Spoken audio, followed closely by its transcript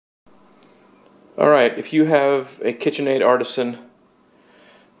Alright, if you have a KitchenAid Artisan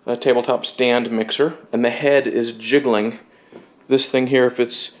tabletop stand mixer and the head is jiggling, this thing here, if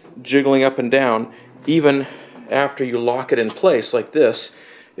it's jiggling up and down, even after you lock it in place like this,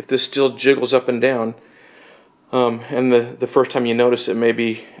 if this still jiggles up and down, and the first time you notice it,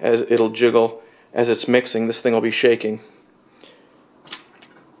 maybe as it'll jiggle as it's mixing, this thing will be shaking.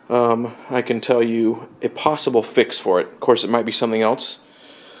 I can tell you a possible fix for it. Of course, it might be something else,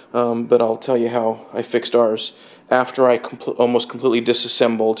 but I'll tell you how I fixed ours. After I almost completely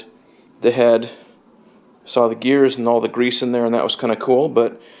disassembled the head, saw the gears and all the grease in there, and that was kind of cool,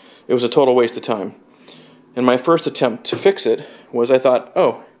 but it was a total waste of time. And my first attempt to fix it was, I thought,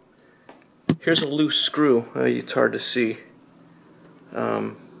 oh, here's a loose screw. It's hard to see.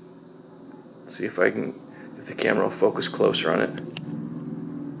 See if if the camera will focus closer on it.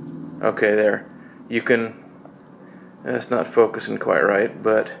 Okay, there. You can, it's not focusing quite right,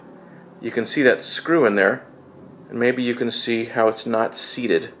 but you can see that screw in there, and maybe you can see how it's not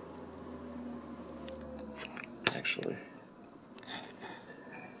seated. Actually,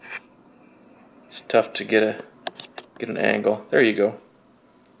 it's tough to get an angle. There you go.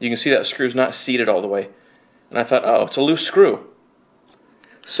 You can see that screw's not seated all the way. And I thought, oh, it's a loose screw.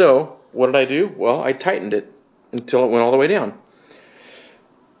 So, what did I do? Well, I tightened it until it went all the way down.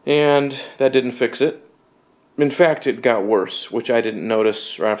 And that didn't fix it. In fact, it got worse, which I didn't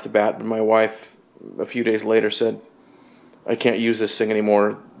notice right off the bat, but my wife a few days later said, I can't use this thing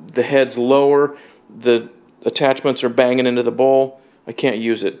anymore. The head's lower, the attachments are banging into the bowl, I can't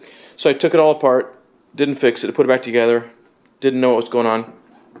use it. So I took it all apart, didn't fix it, I put it back together, didn't know what was going on.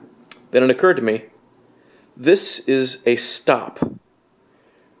 Then it occurred to me, this is a stop.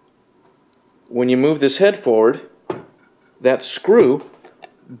 When you move this head forward, that screw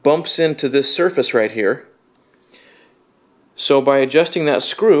bumps into this surface right here. So by adjusting that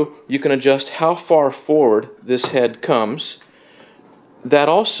screw, you can adjust how far forward this head comes. That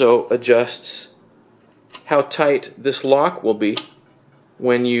also adjusts how tight this lock will be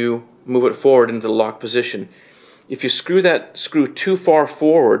when you move it forward into the lock position. If you screw that screw too far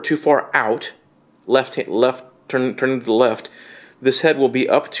forward, too far out, turning to the left, this head will be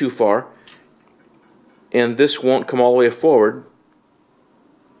up too far, and this won't come all the way forward.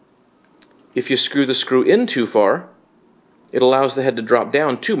 If you screw the screw in too far, it allows the head to drop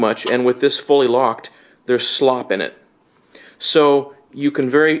down too much, and with this fully locked, there's slop in it. So you can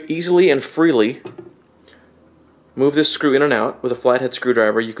very easily and freely move this screw in and out with a flathead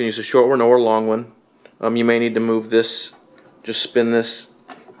screwdriver. You can use a short one or a long one. You may need to move this, just spin this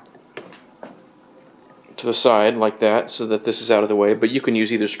to the side like that so that this is out of the way, but you can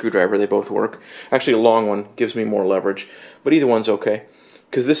use either screwdriver, they both work. Actually, a long one gives me more leverage, but either one's okay,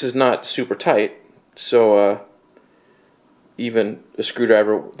 because this is not super tight, so even a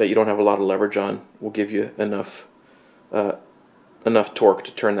screwdriver that you don't have a lot of leverage on will give you enough torque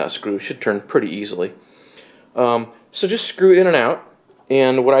to turn that screw. It should turn pretty easily. So just screw it in and out.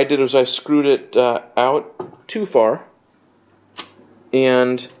 And what I did was I screwed it out too far,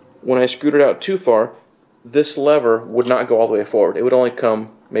 and when I screwed it out too far, this lever would not go all the way forward. It would only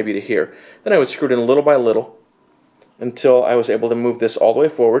come maybe to here. Then I would screw it in little by little until I was able to move this all the way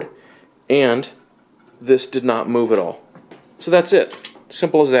forward, and this did not move at all. So that's it.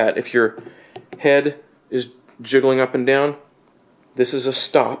 Simple as that. If your head is jiggling up and down, this is a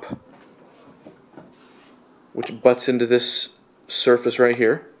stop, which butts into this surface right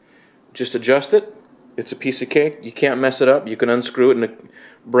here. Just adjust it. It's a piece of cake. You can't mess it up. You can unscrew it and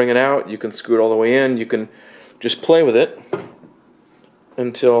bring it out. You can screw it all the way in. You can just play with it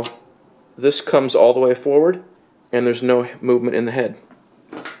until this comes all the way forward and there's no movement in the head.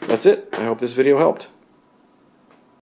 That's it. I hope this video helped.